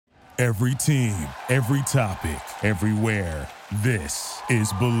Every team, every topic, everywhere. This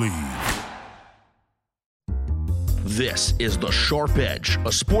is Believe. This is The Sharp Edge,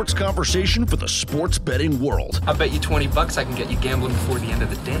 a sports conversation for the sports betting world. I bet you $20 I can get you gambling before the end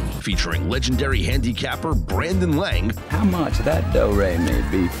of the day. Featuring legendary handicapper Brandon Lang. How much that do-re may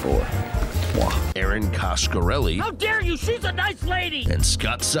be for? Aaron Coscarelli. How dare you? She's a nice lady. And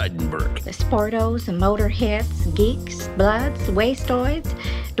Scott Seidenberg. The sportos, the motorheads, geeks, bloods, wastoids,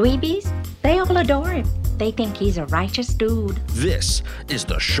 dweebies, they all adore him. They think he's a righteous dude. This is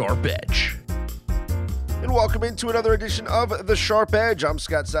The Sharp Edge. And welcome into another edition of The Sharp Edge. I'm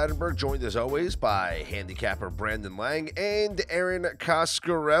Scott Seidenberg, joined as always by handicapper Brandon Lang and Aaron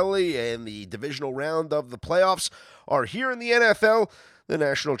Coscarelli. And the divisional round of the playoffs are here in the NFL. The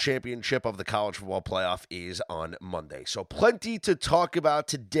national championship of the college football playoff is on Monday. So plenty to talk about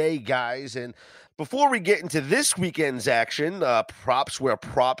today, guys. And before we get into this weekend's action, props where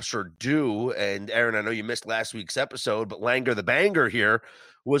props are due. And Aaron, I know you missed last week's episode, but Langer the Banger here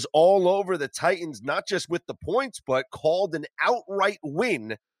was all over the Titans, not just with the points, but called an outright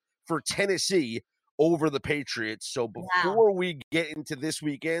win for Tennessee over the Patriots. So before we get into this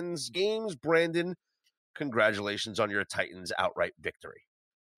weekend's games, Brandon, congratulations on your Titans outright victory.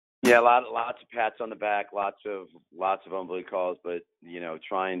 Yeah, lots of pats on the back, lots of unbelievable calls, but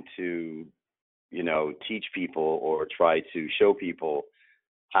trying to teach people or try to show people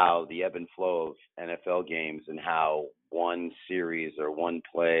how the ebb and flow of NFL games and how one series or one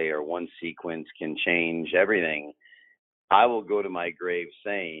play or one sequence can change everything. I will go to my grave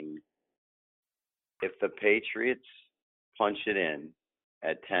saying, if the Patriots punch it in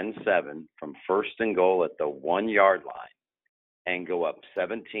at 10-7 from first and goal at the 1 yard line and go up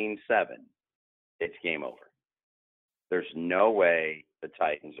 17-7, it's game over. There's no way the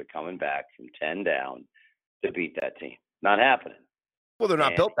Titans are coming back from 10 down to beat that team. Not happening. Well, they're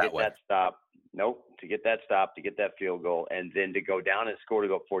not built that way. To get that stop, to get that field goal, and then to go down and score to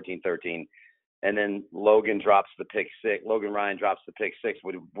go 14-13. And then Logan Ryan drops the pick six,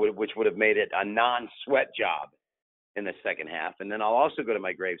 which would have made it a non-sweat job in the second half. And then I'll also go to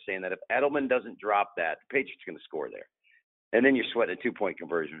my grave saying that if Edelman doesn't drop that, the Patriots are going to score there. And then you're sweating a 2-point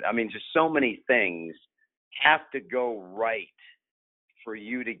conversion. I mean, just so many things have to go right for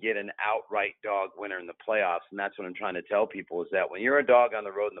you to get an outright dog winner in the playoffs. And that's what I'm trying to tell people is that when you're a dog on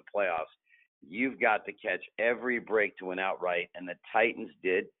the road in the playoffs, you've got to catch every break to win outright. And the Titans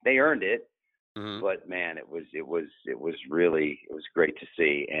did. They earned it. Mm-hmm. But man, it was great to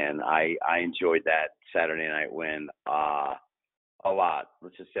see. And I enjoyed that Saturday night win a lot.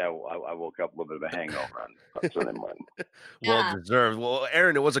 Let's just say I woke up a little bit of a hangover on Sunday morning. Well deserved. Well,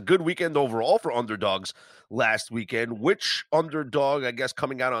 Aaron, it was a good weekend overall for underdogs last weekend. Which underdog, I guess,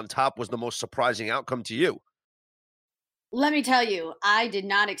 coming out on top was the most surprising outcome to you? Let me tell you, I did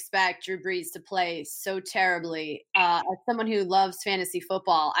not expect Drew Brees to play so terribly. As someone who loves fantasy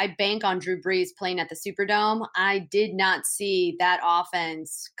football, I bank on Drew Brees playing at the Superdome. I did not see that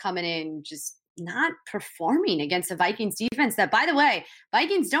offense coming in just not performing against the Vikings defense that, by the way,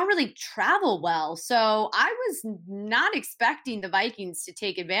 Vikings don't really travel well. So I was not expecting the Vikings to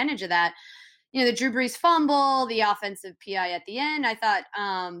take advantage of that. The Drew Brees fumble, the offensive PI at the end. I thought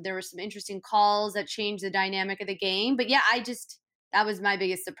there were some interesting calls that changed the dynamic of the game. But yeah, that was my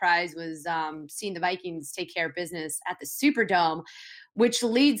biggest surprise was seeing the Vikings take care of business at the Superdome, which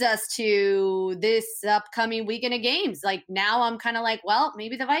leads us to this upcoming weekend of games. Like now I'm kind of like, well,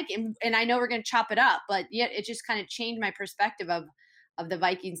 maybe the Vikings, and I know we're going to chop it up, but yet it just kind of changed my perspective of the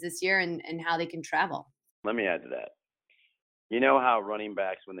Vikings this year and how they can travel. Let me add to that. You know how running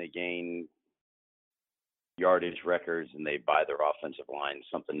backs, when they gain yardage records and they buy their offensive line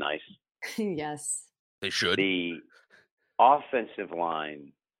something nice? Yes. They should. The offensive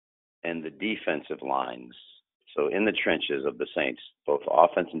line and the defensive lines, so in the trenches of the Saints, both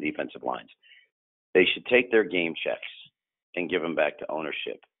offense and defensive lines, they should take their game checks and give them back to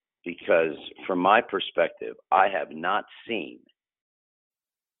ownership. Because from my perspective, I have not seen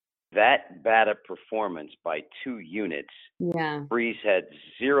that bad a performance by two units. Yeah. Brees had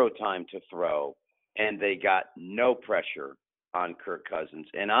zero time to throw, and they got no pressure on Kirk Cousins.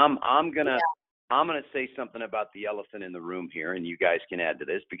 And I'm gonna say something about the elephant in the room here, and you guys can add to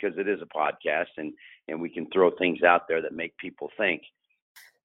this because it is a podcast, and we can throw things out there that make people think.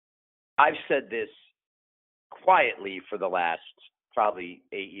 I've said this quietly for the last probably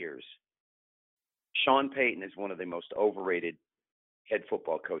 8 years. Sean Payton is one of the most overrated head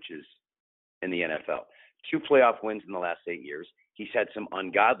football coaches in the NFL. 2 playoff wins in the last 8 years. He's had some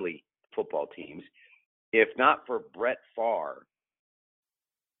ungodly football teams. If not for Brett Favre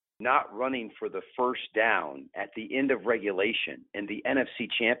not running for the first down at the end of regulation in the NFC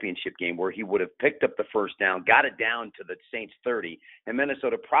Championship game where he would have picked up the first down, got it down to the Saints 30, and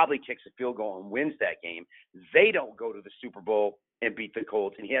Minnesota probably kicks a field goal and wins that game. They don't go to the Super Bowl and beat the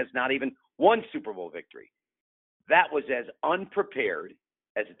Colts, and he has not even one Super Bowl victory. That was as unprepared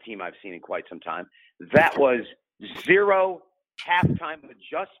as a team I've seen in quite some time. That was 0 halftime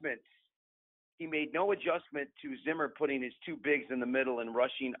adjustments. He made no adjustment to Zimmer putting his two bigs in the middle and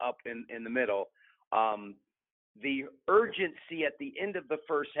rushing up in the middle. The urgency at the end of the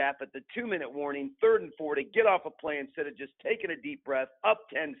first half at the 2-minute warning, 3rd and 4 to get off a play instead of just taking a deep breath, up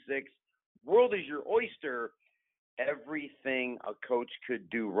 10-6, world is your oyster. Everything a coach could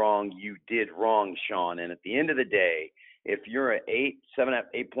do wrong, you did wrong, Sean. And at the end of the day, if you're an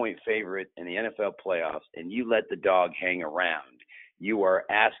 8-point favorite in the NFL playoffs and you let the dog hang around, you are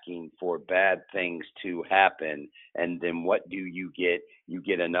asking for bad things to happen. And then what do you get? You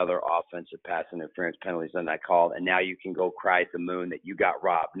get another offensive pass interference penalties on that call, and now you can go cry at the moon that you got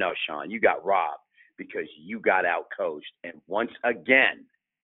robbed. No, Sean, you got robbed because you got out-coached. And once again,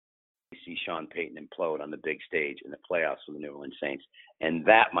 you see Sean Payton implode on the big stage in the playoffs with the New Orleans Saints. And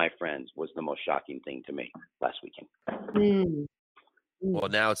that, my friends, was the most shocking thing to me last weekend. Well,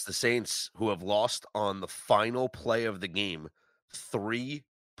 now it's the Saints who have lost on the final play of the game 3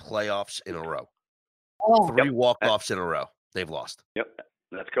 playoffs in a row. 3 walk-offs in a row. They've lost. Yep.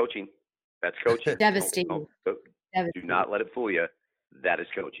 That's coaching. That's coaching. Devastating. Do not let it fool you. That is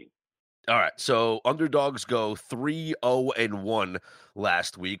coaching. All right, so underdogs go 3-0-1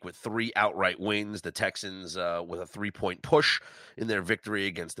 last week with 3 outright wins. The Texans with a 3-point push in their victory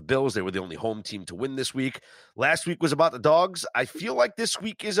against the Bills. They were the only home team to win this week. Last week was about the dogs. I feel like this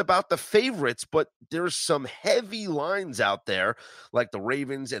week is about the favorites, but there's some heavy lines out there, like the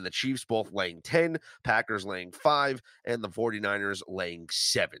Ravens and the Chiefs both laying 10, Packers laying 5, and the 49ers laying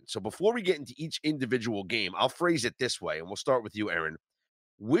 7. So before we get into each individual game, I'll phrase it this way, and we'll start with you, Aaron.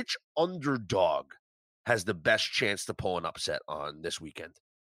 Which underdog has the best chance to pull an upset on this weekend?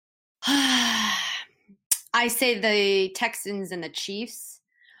 I say the Texans and the Chiefs.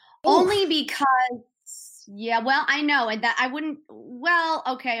 Only because, I know. And that I wouldn't,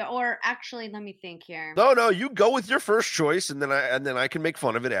 okay. Or actually, let me think here. No, you go with your first choice, and then I can make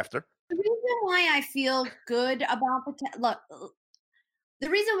fun of it after. The reason why I feel good about the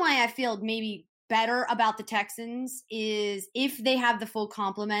reason why I feel maybe better about the Texans is if they have the full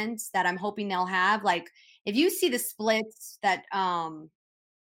complements that I'm hoping they'll have. Like if you see the splits that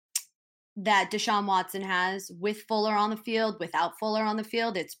that Deshaun Watson has with Fuller on the field, without Fuller on the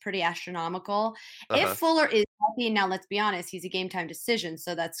field, it's pretty astronomical. If Fuller is healthy, now let's be honest, he's a game time decision,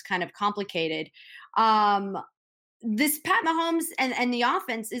 so that's kind of complicated. This Pat Mahomes and the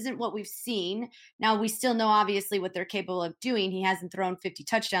offense isn't what we've seen. Now, we still know, obviously, what they're capable of doing. He hasn't thrown 50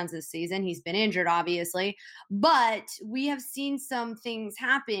 touchdowns this season. He's been injured, obviously. But we have seen some things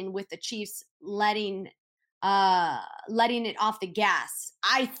happen with the Chiefs letting it off the gas.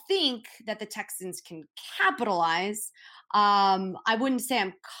 I think that the Texans can capitalize. I wouldn't say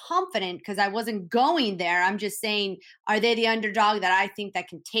I'm confident because I wasn't going there. I'm just saying, are they the underdog that I think that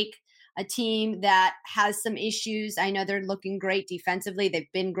can take a team that has some issues? I know they're looking great defensively. They've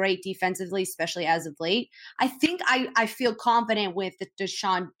been great defensively, especially as of late. I think I feel confident with the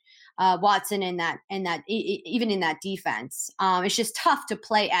Deshaun Watson in that even in that defense. It's just tough to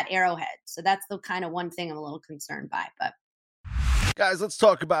play at Arrowhead. So that's the kind of one thing I'm a little concerned by. But guys, let's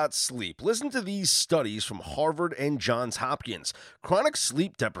talk about sleep. Listen to these studies from Harvard and Johns Hopkins. Chronic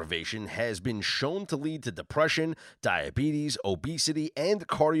sleep deprivation has been shown to lead to depression, diabetes, obesity, and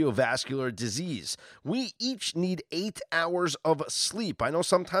cardiovascular disease. We each need 8 hours of sleep. I know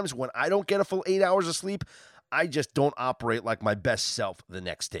sometimes when I don't get a full 8 hours of sleep, I just don't operate like my best self the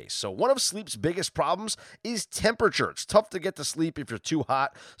next day. So one of sleep's biggest problems is temperature. It's tough to get to sleep if you're too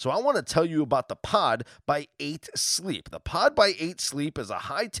hot. So I want to tell you about the Pod by 8 Sleep. The Pod by 8 Sleep is a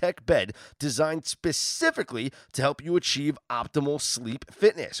high-tech bed designed specifically to help you achieve optimal sleep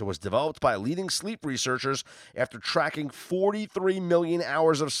fitness. It was developed by leading sleep researchers after tracking 43 million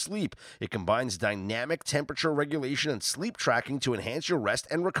hours of sleep. It combines dynamic temperature regulation and sleep tracking to enhance your rest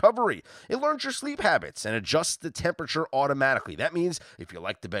and recovery. It learns your sleep habits and adjusts the temperature automatically. That means if you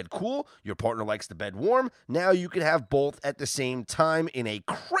like the bed cool, your partner likes the bed warm, now you can have both at the same time in a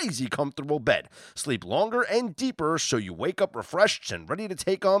crazy comfortable bed. Sleep longer and deeper so you wake up refreshed and ready to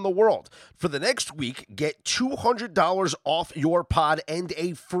take on the world. For the next week, get $200 off your Pod and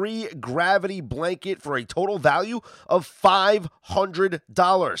a free Gravity blanket for a total value of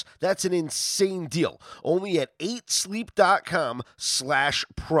 $500. That's an insane deal. Only at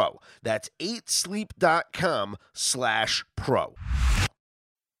 8sleep.com/pro. That's 8sleep.com/pro.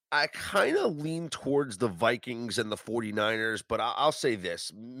 I kind of lean towards the Vikings and the 49ers, but I'll say this.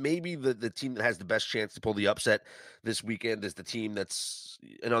 Maybe the team that has the best chance to pull the upset this weekend is the team that's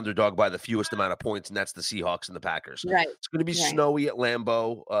an underdog by the fewest amount of points, and that's the Seahawks and the Packers. Right. It's going to be Right. snowy at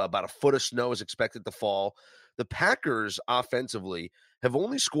Lambeau. About a foot of snow is expected to fall. The Packers offensively have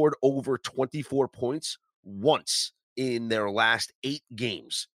only scored over 24 points once in their last 8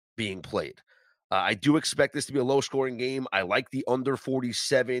 games being played. I do expect this to be a low-scoring game. I like the under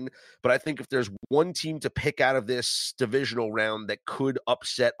 47, but I think if there's one team to pick out of this divisional round that could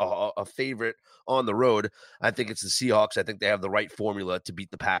upset a favorite on the road, I think it's the Seahawks. I think they have the right formula to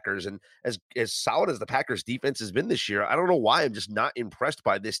beat the Packers. And as solid as the Packers' defense has been this year, I don't know why I'm just not impressed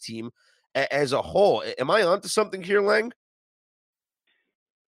by this team as a whole. Am I onto something here, Lang?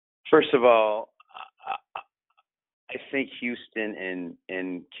 First of all, I think Houston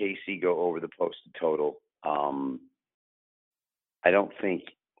and KC go over the posted total. I don't think,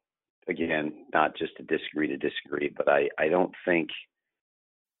 again, not just to disagree, but I don't think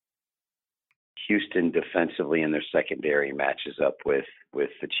Houston defensively in their secondary matches up with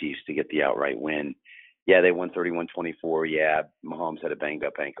the Chiefs to get the outright win. Yeah, they won 31-24. Yeah, Mahomes had a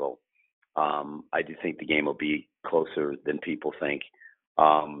banged-up ankle. I do think the game will be closer than people think.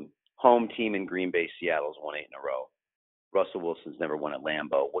 Home team in Green Bay, Seattle's won 8 in a row. Russell Wilson's never won at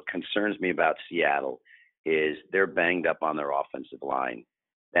Lambeau. What concerns me about Seattle is they're banged up on their offensive line.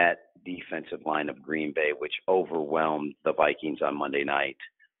 That defensive line of Green Bay, which overwhelmed the Vikings on Monday night,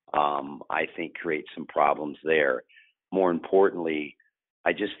 I think creates some problems there. More importantly,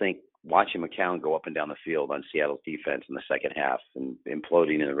 I just think watching McCown go up and down the field on Seattle's defense in the second half and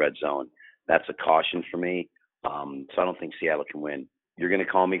imploding in the red zone, that's a caution for me. So I don't think Seattle can win. You're going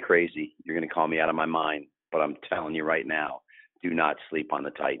to call me crazy. You're going to call me out of my mind. But I'm telling you right now, do not sleep on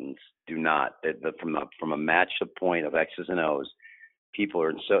the Titans. Do not. From a matchup point of X's and O's, people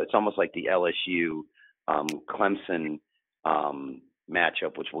are so. It's almost like the LSU Clemson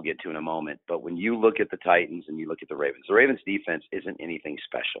matchup, which we'll get to in a moment. But when you look at the Titans and you look at the Ravens defense isn't anything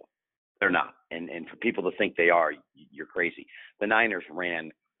special. They're not. And for people to think they are, you're crazy. The Niners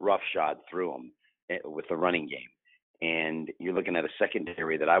ran roughshod through them with the running game. And you're looking at a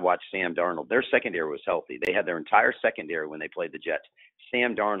secondary that I watched Sam Darnold. Their secondary was healthy. They had their entire secondary when they played the Jets.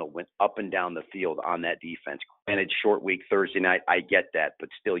 Sam Darnold went up and down the field on that defense. Granted, short week Thursday night, I get that. But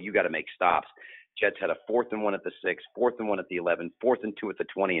still, you got to make stops. Jets had a 4th and 1 at the 6, 4th and 1 at the 11, 4th and 2 at the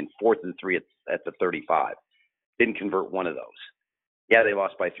 20, and 4th and 3 at the 35. Didn't convert one of those. Yeah, they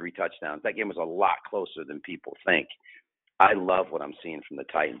lost by 3 touchdowns. That game was a lot closer than people think. I love what I'm seeing from the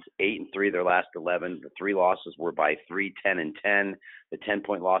Titans. 8-3 their last 11. The 3 losses were by 3, 10, and 10. The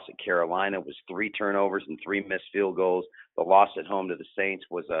 10-point loss at Carolina was 3 turnovers and 3 missed field goals. The loss at home to the Saints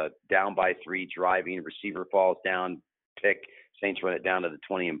was a down by 3 driving. Receiver falls down, pick. Saints run it down to the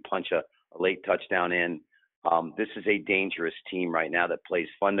 20 and punch a late touchdown in. This is a dangerous team right now that plays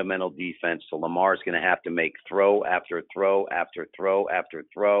fundamental defense. So Lamar's going to have to make throw after throw after throw after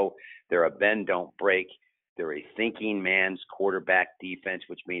throw. They're a bend, don't break. They're a thinking man's quarterback defense,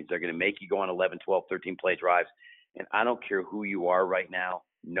 which means they're going to make you go on 11, 12, 13-play drives. And I don't care who you are right now.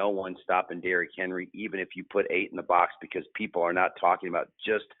 No one's stopping Derrick Henry, even if you put 8 in the box, because people are not talking about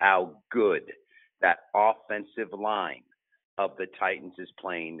just how good that offensive line of the Titans is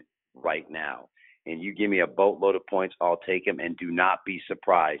playing right now. And you give me a boatload of points, I'll take them. And do not be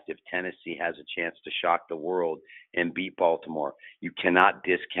surprised if Tennessee has a chance to shock the world and beat Baltimore. You cannot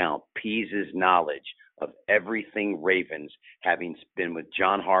discount Pease's knowledge of everything Ravens, having been with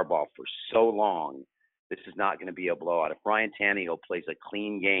John Harbaugh for so long. This is not going to be a blowout. If Ryan Tannehill plays a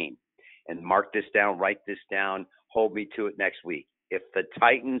clean game, and mark this down, write this down, hold me to it next week. If the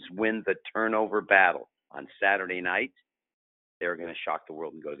Titans win the turnover battle on Saturday night, they're going to shock the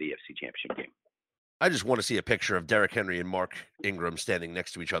world and go to the AFC Championship game. I just want to see a picture of Derrick Henry and Mark Ingram standing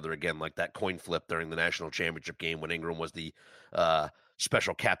next to each other again, like that coin flip during the national championship game when Ingram was the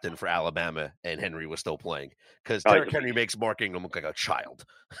special captain for Alabama and Henry was still playing. Because Derrick Henry makes Mark Ingram look like a child.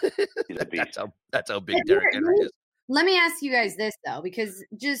 That's how big Derrick Henry is. Let me ask you guys this, though, because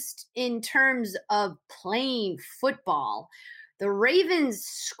just in terms of playing football, the Ravens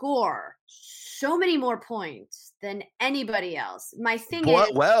score so many more points than anybody else. My thing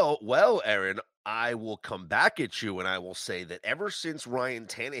is... Well, Aaron, I will come back at you and I will say that ever since Ryan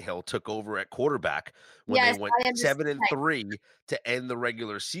Tannehill took over at quarterback, when they went 7-3 to end the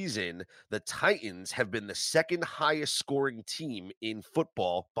regular season, the Titans have been the second highest scoring team in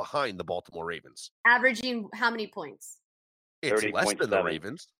football behind the Baltimore Ravens. Averaging how many points? It's less than the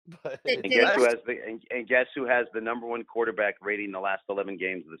Ravens. But and guess who has the number 1 quarterback rating in the last 11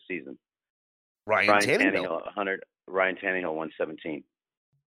 games of the season? Ryan Tannehill. Ryan Tannehill, 117.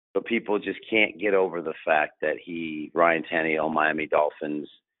 But people just can't get over the fact that Ryan Tannehill, Miami Dolphins,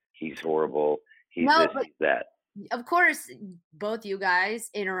 he's horrible. He's No, this, but he's that. of course, both you guys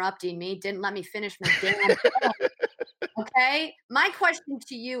interrupting me didn't let me finish my damn point. Okay? My question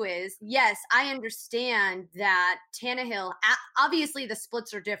to you is, yes, I understand that Tannehill, obviously the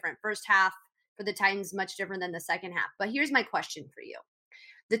splits are different. First half for the Titans, much different than the second half. But here's my question for you.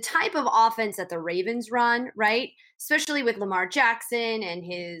 The type of offense that the Ravens run, right? Especially with Lamar Jackson and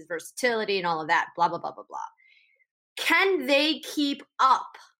his versatility and all of that, blah, blah, blah, blah, blah. Can they keep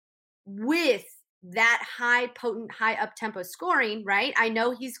up with that high potent, high up tempo scoring, right? I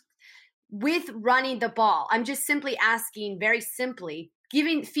know he's with running the ball. I'm just simply asking very simply,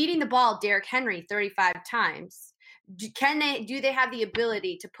 feeding the ball Derrick Henry 35 times. Do they have the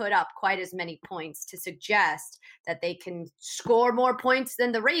ability to put up quite as many points to suggest that they can score more points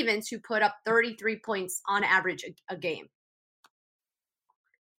than the Ravens, who put up 33 points on average a game?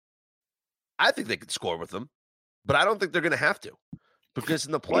 I think they could score with them, but I don't think they're going to have to, because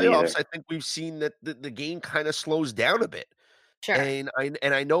in the playoffs, I think we've seen that the game kind of slows down a bit. Sure. And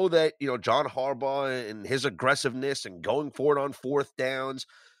I know that, John Harbaugh and his aggressiveness and going for it on fourth downs,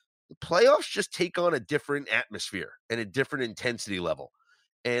 the playoffs just take on a different atmosphere and a different intensity level.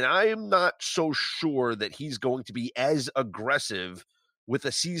 And I am not so sure that he's going to be as aggressive with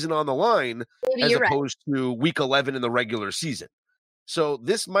a season on the line as opposed to week 11 in the regular season. So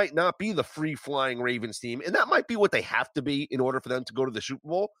this might not be the free-flying Ravens team, and that might be what they have to be in order for them to go to the Super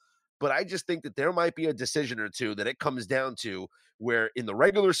Bowl. But I just think that there might be a decision or two that it comes down to where in the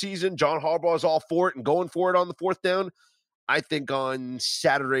regular season, John Harbaugh is all for it and going for it on the fourth down. I think on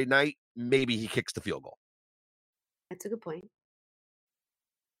Saturday night, maybe he kicks the field goal. That's a good point.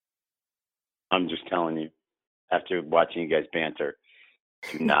 I'm just telling you, after watching you guys banter,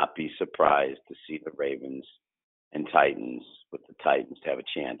 do not be surprised to see the Ravens and Titans with the Titans to have a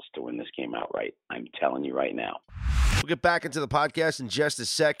chance to win this game outright. I'm telling you right now. We'll get back into the podcast in just a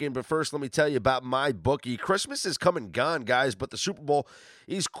second, but first let me tell you about MyBookie. Christmas is come and gone, guys, but the Super Bowl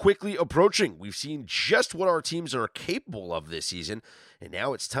is quickly approaching. We've seen just what our teams are capable of this season, and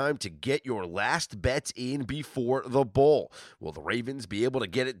now it's time to get your last bets in before the bowl. Will the Ravens be able to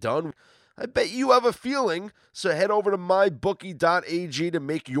get it done? I bet you have a feeling, so head over to mybookie.ag to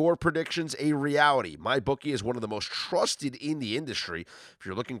make your predictions a reality. MyBookie is one of the most trusted in the industry. If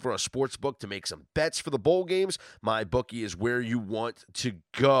you're looking for a sports book to make some bets for the bowl games, MyBookie is where you want to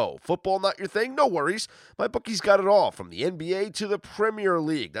go. Football not your thing? No worries. MyBookie's got it all, from the NBA to the Premier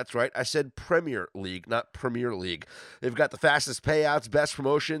League. That's right, I said Premier League, not Premier League. They've got the fastest payouts, best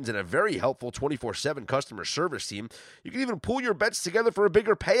promotions, and a very helpful 24/7 customer service team. You can even pull your bets together for a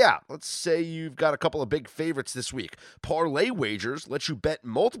bigger payout. Let's say you've got a couple of big favorites this week. Parlay Wagers lets you bet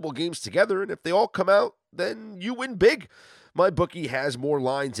multiple games together, and if they all come out, then you win big. MyBookie has more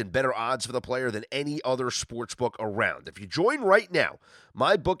lines and better odds for the player than any other sportsbook around. If you join right now,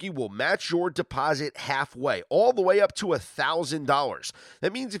 MyBookie will match your deposit halfway, all the way up to $1,000.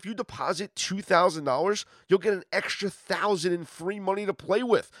 That means if you deposit $2,000, you'll get an extra $1,000 in free money to play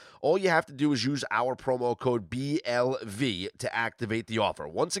with. All you have to do is use our promo code BLV to activate the offer.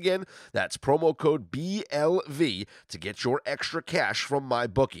 Once again, that's promo code BLV to get your extra cash from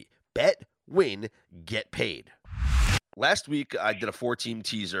MyBookie. Bet, win, get paid. Last week, I did a 4-team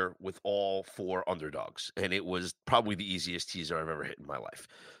teaser with all 4 underdogs, and it was probably the easiest teaser I've ever hit in my life.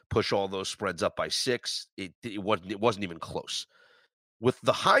 Push all those spreads up by 6. It wasn't even close. With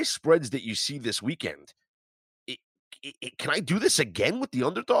the high spreads that you see this weekend, can I do this again with the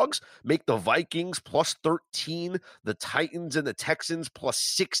underdogs? Make the Vikings plus 13, the Titans and the Texans plus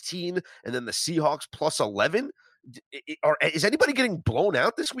 16, and then the Seahawks plus 11? Is anybody getting blown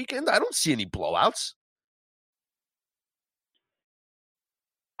out this weekend? I don't see any blowouts.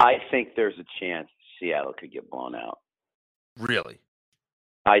 I think there's a chance Seattle could get blown out. Really?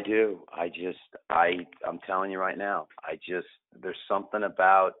 I do. I'm telling you right now. There's something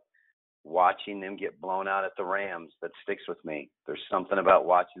about watching them get blown out at the Rams that sticks with me. There's something about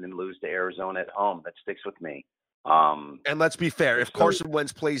watching them lose to Arizona at home that sticks with me. And let's be fair. If Carson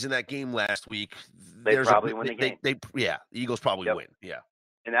Wentz plays in that game last week, they probably win the game. The Eagles probably win. Yeah.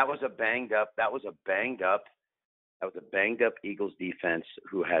 And that was a banged up banged-up Eagles defense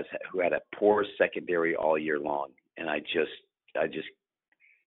who had a poor secondary all year long, and I'm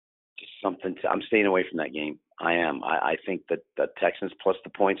staying away from that game. I am. I think that the Texans plus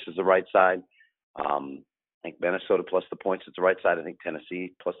the points is the right side. I think Minnesota plus the points is the right side. I think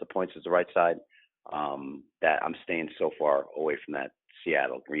Tennessee plus the points is the right side. That I'm staying so far away from that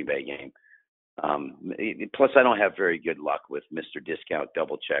Seattle Green Bay game. Plus, I don't have very good luck with Mr. Discount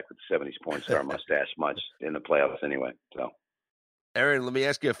double check with the 70s porn star mustache much in the playoffs anyway. So Aaron, let me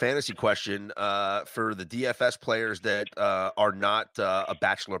ask you a fantasy question for the DFS players that are not a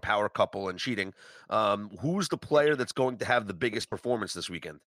bachelor power couple and cheating. Who's the player that's going to have the biggest performance this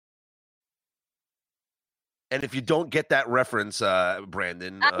weekend? And if you don't get that reference,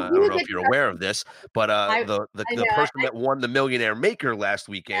 Brandon, I don't know if you're aware of this, but the person that won the Millionaire Maker last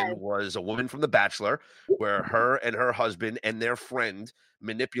weekend was a woman from The Bachelor, where her and her husband and their friend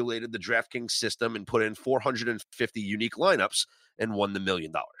manipulated the DraftKings system and put in 450 unique lineups and won the $1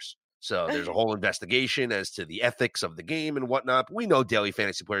 million. So there's a whole investigation as to the ethics of the game and whatnot. We know daily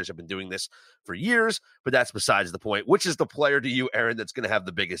fantasy players have been doing this for years, but that's besides the point. Which is the player to you, Aaron, that's going to have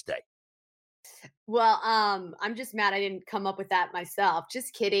the biggest day? Well, I'm just mad I didn't come up with that myself.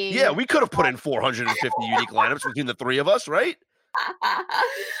 Just kidding. Yeah, we could have put in 450 unique lineups between the three of us, right?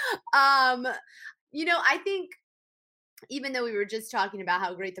 I think even though we were just talking about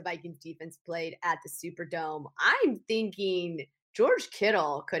how great the Vikings defense played at the Superdome, I'm thinking George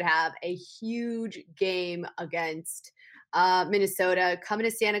Kittle could have a huge game against Minnesota, coming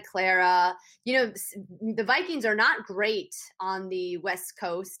to Santa Clara. The Vikings are not great on the West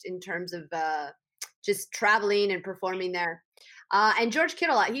Coast in terms of just traveling and performing there. And George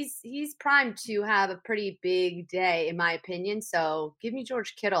Kittle, he's primed to have a pretty big day, in my opinion. So give me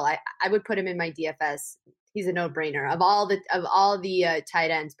George Kittle. I would put him in my DFS. He's a no-brainer of all the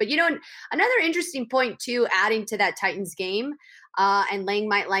tight ends. But another interesting point too, adding to that Titans game, and Lang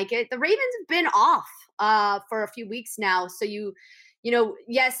might like it. The Ravens have been off for a few weeks now. So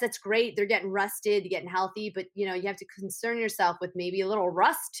yes, that's great. They're getting rested, getting healthy, but you have to concern yourself with maybe a little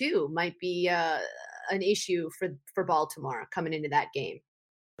rust too. Might be an issue for Baltimore coming into that game.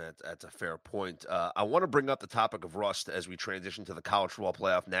 That's a fair point. I want to bring up the topic of rust as we transition to the College Football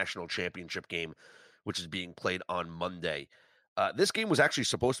Playoff National Championship game, which is being played on Monday. This game was actually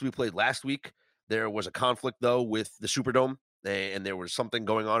supposed to be played last week. There was a conflict, though, with the Superdome, and there was something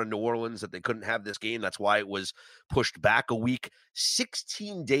going on in New Orleans that they couldn't have this game. That's why it was pushed back a week.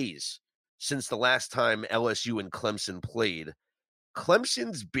 16 days since the last time LSU and Clemson played.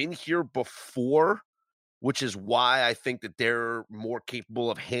 Clemson's been here before, which is why I think that they're more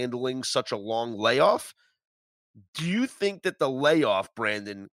capable of handling such a long layoff. Do you think that the layoff,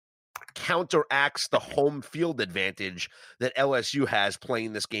 Brandon, counteracts the home field advantage that LSU has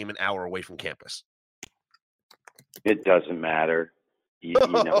playing this game an hour away from campus? It doesn't matter. You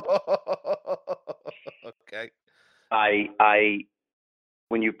know. Okay.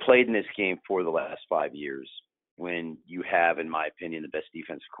 When you played in this game for the last 5 years, when you have, in my opinion, the best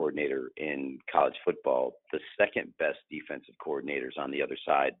defensive coordinator in college football, the second best defensive coordinators on the other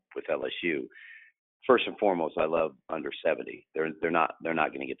side with LSU. First and foremost, I love under 70. They're not going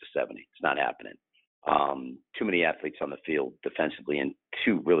to get to 70. It's not happening. Too many athletes on the field defensively, and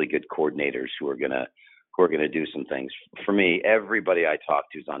two really good coordinators who are going to do some things. For me, everybody I talk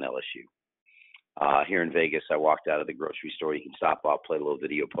to is on LSU. Here in Vegas, I walked out of the grocery store. You can stop off, play a little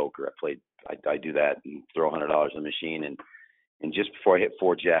video poker. I do that and throw $100 on the machine. And just before I hit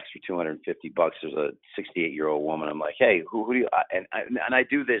 4 jacks for $250, there's a 68-year-old woman. I'm like, hey, who do you? And I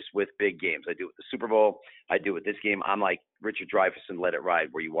do this with big games. I do it with the Super Bowl. I do it with this game. I'm like Richard Dreyfuss in Let It Ride,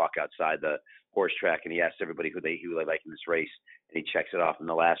 where you walk outside the horse track and he asks everybody who they like in this race, and he checks it off in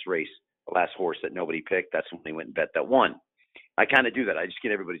the last race. The last horse that nobody picked, that's when they went and bet that won. I kind of do that. I just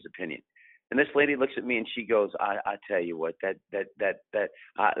get everybody's opinion. And this lady looks at me and she goes, I tell you what, that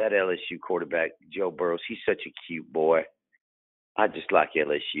LSU quarterback, Joe Burrows, he's such a cute boy. I just like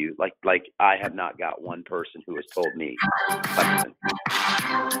LSU. Like I have not got one person who has told me Clemson.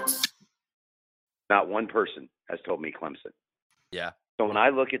 Not one person has told me Clemson. Yeah. So when I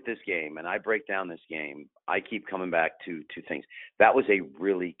look at this game and I break down this game, I keep coming back to two things. That was a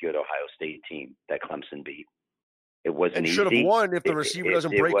really good Ohio State team that Clemson beat. It wasn't easy. Should have won if the receiver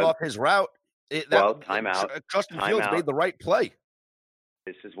doesn't break off his route. Timeout. Justin Fields made the right play.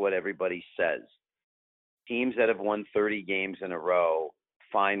 This is what everybody says. Teams that have won 30 games in a row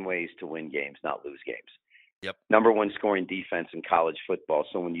find ways to win games, not lose games. Yep. Number one scoring defense in college football.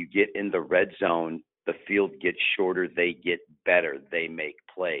 So when you get in the red zone, the field gets shorter, they get better, they make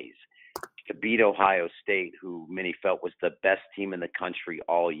plays. To beat Ohio State, who many felt was the best team in the country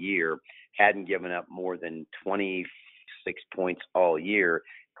all year, hadn't given up more than 26 points all year,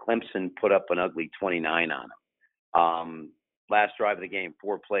 Clemson put up an ugly 29 on them. Last drive of the game,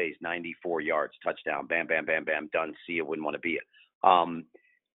 4 plays, 94 yards, touchdown, bam, bam, bam, bam, done. See you, wouldn't want to be it.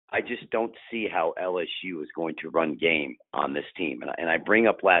 I just don't see how LSU is going to run game on this team. And I bring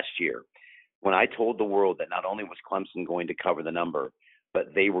up last year when I told the world that not only was Clemson going to cover the number,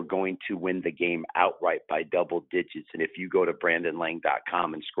 but they were going to win the game outright by double digits. And if you go to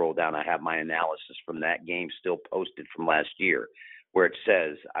BrandonLang.com and scroll down, I have my analysis from that game still posted from last year. where it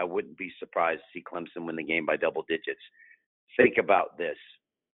says, I wouldn't be surprised to see Clemson win the game by double digits. Think about this.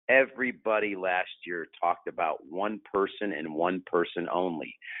 Everybody last year talked about one person and one person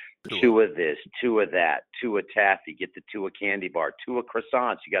only. Tua this, Tua that, Tua taffy, get the Tua candy bar, Tua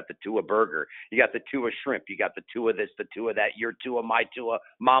croissants, you got the Tua burger, you got the Tua shrimp, you got the Tua this, the Tua that, your Tua, my Tua,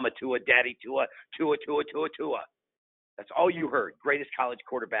 mama Tua, daddy Tua, Tua, Tua, Tua, Tua. That's all you heard. Greatest college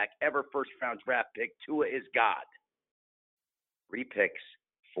quarterback ever, first-round draft pick. Tua is God. 3 picks,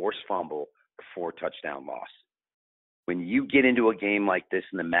 forced fumble, 4-touchdown loss. When you get into a game like this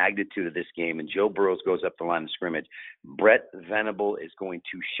and the magnitude of this game and Joe Burrow goes up the line of scrimmage, Brett Venable is going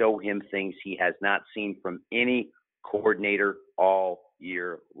to show him things he has not seen from any coordinator all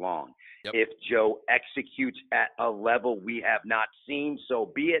year long. Yep. If Joe executes at a level we have not seen,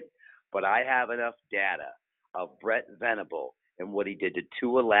 so be it. But I have enough data of Brett Venable and what he did to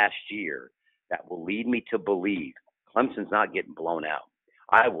Tua last year that will lead me to believe Clemson's not getting blown out.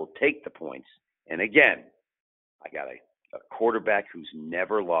 I will take the points. And again, I got a quarterback who's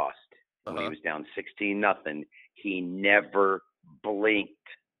never lost. When he was down 16-0, he never blinked.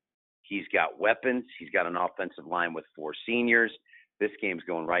 He's got weapons. He's got an offensive line with 4 seniors. This game's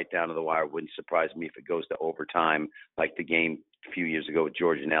going right down to the wire. Wouldn't surprise me if it goes to overtime like the game a few years ago with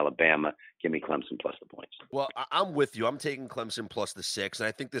Georgia and Alabama. Give me Clemson plus the points. Well, I'm with you. I'm taking Clemson plus the 6, and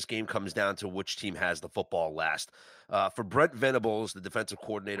I think this game comes down to which team has the football last. For Brett Venables, the defensive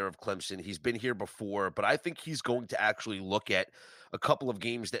coordinator of Clemson, he's been here before, but I think he's going to actually look at a couple of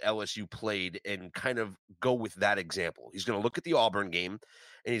games that LSU played and kind of go with that example. He's going to look at the Auburn game,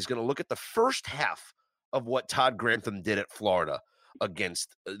 and he's going to look at the first half of what Todd Grantham did at Florida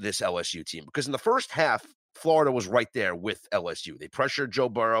against this LSU team. Because in the first half, Florida was right there with LSU. They pressured Joe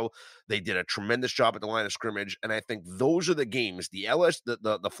Burrow. They did a tremendous job at the line of scrimmage. And I think those are the games, the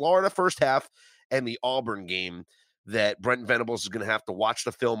Florida first half and the Auburn game, that Brent Venables is going to have to watch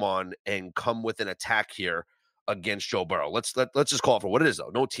the film on and come with an attack here against Joe Burrow. Let's just call it for what it is,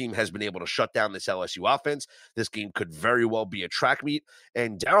 though. No team has been able to shut down this LSU offense. This game could very well be a track meet.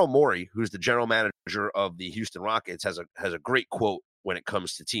 And Daryl Morey, who's the general manager of the Houston Rockets, has a great quote when it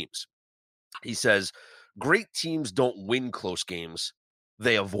comes to teams. He says, great teams don't win close games.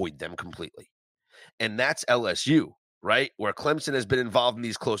 They avoid them completely. And that's LSU, right? Where Clemson has been involved in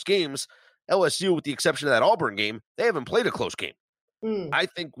these close games. LSU, with the exception of that Auburn game, they haven't played a close game. I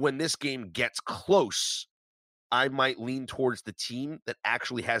think when this game gets close, I might lean towards the team that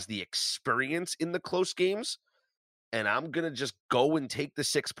actually has the experience in the close games. And I'm going to just go and take the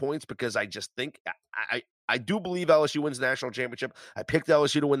 6 points because I just think I do believe LSU wins the national championship. I picked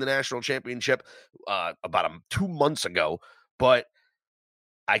LSU to win the national championship about 2 months ago, but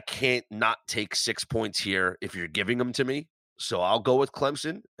I can't not take 6 points here if you're giving them to me. So I'll go with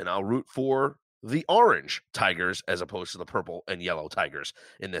Clemson, and I'll root for the orange Tigers as opposed to the purple and yellow Tigers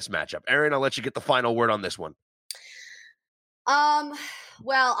in this matchup. Aaron, I'll let you get the final word on this one.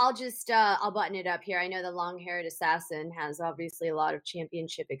 Well, I'll button it up here. I know the long-haired assassin has obviously a lot of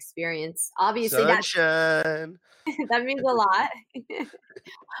championship experience. Obviously, Sunshine. that means a lot.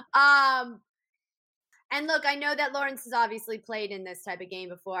 And look, I know that Lawrence has obviously played in this type of game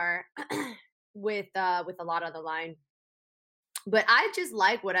before with a lot on the line. But I just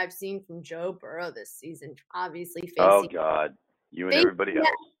like what I've seen from Joe Burrow this season. Obviously, facing God, you and everybody else.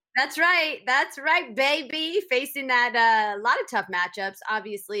 That's right, baby. Facing that lot of tough matchups.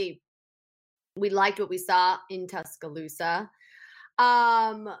 Obviously, we liked what we saw in Tuscaloosa.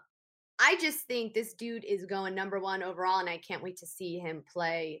 I just think this dude is going number 1 overall, and I can't wait to see him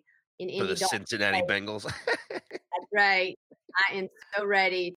play in Indy. For the Cincinnati Bengals. That's right. I am so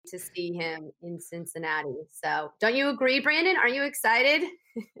ready to see him in Cincinnati. So don't you agree, Brandon? Are you excited?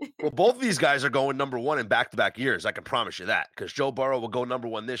 Well, both of these guys are going number 1 in back-to-back years. I can promise you that, because Joe Burrow will go number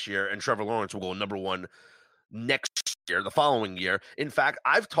 1 this year, and Trevor Lawrence will go number 1 next year, the following year. In fact,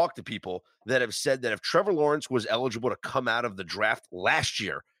 I've talked to people that have said that if Trevor Lawrence was eligible to come out of the draft last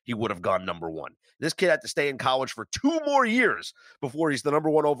year, he would have gone number 1. This kid had to stay in college for 2 more years before he's the number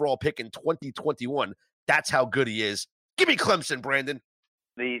 1 overall pick in 2021. That's how good he is. Give me Clemson, Brandon.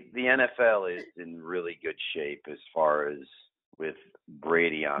 The NFL is in really good shape as far as with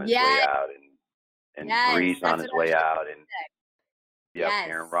Brady on his way out and Brees on his way out and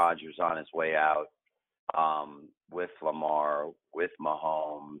Aaron Rodgers on his way out, with Lamar, with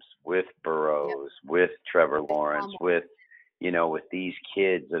Mahomes, with Burrows, with Trevor Lawrence, with these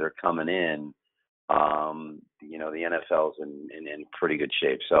kids that are coming in, the NFL's in pretty good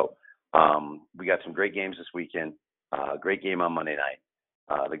shape. So we got some great games this weekend. Great game on Monday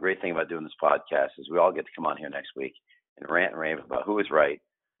night. The great thing about doing this podcast is we all get to come on here next week and rant and rave about who is right,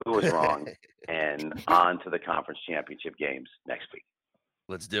 who was wrong, and on to the conference championship games next week.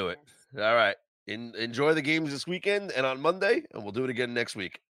 Let's do it. All right. Enjoy the games this weekend and on Monday, and we'll do it again next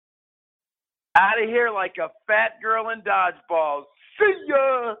week. Out of here like a fat girl in dodgeball. See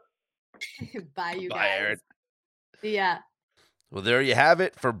ya! Bye, you guys. Bye, Aaron. See ya. Well, there you have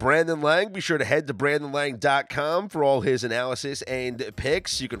it for Brandon Lang. Be sure to head to BrandonLang.com for all his analysis and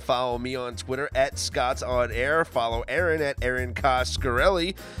picks. You can follow me on Twitter at ScottsOnAir. Follow Aaron at Aaron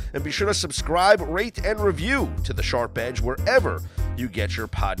Coscarelli. And be sure to subscribe, rate, and review to The Sharp Edge wherever you get your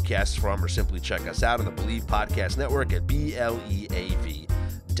podcasts from, or simply check us out on the Believe Podcast Network at BLEAV.com.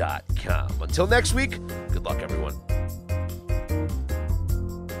 Until next week, good luck, everyone.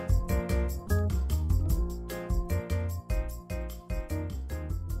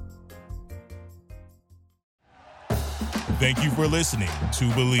 Thank you for listening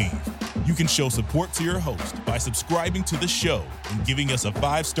to Believe. You can show support to your host by subscribing to the show and giving us a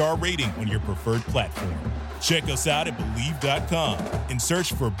 5-star rating on your preferred platform. Check us out at Believe.com and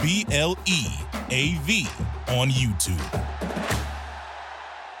search for BLEAV on YouTube.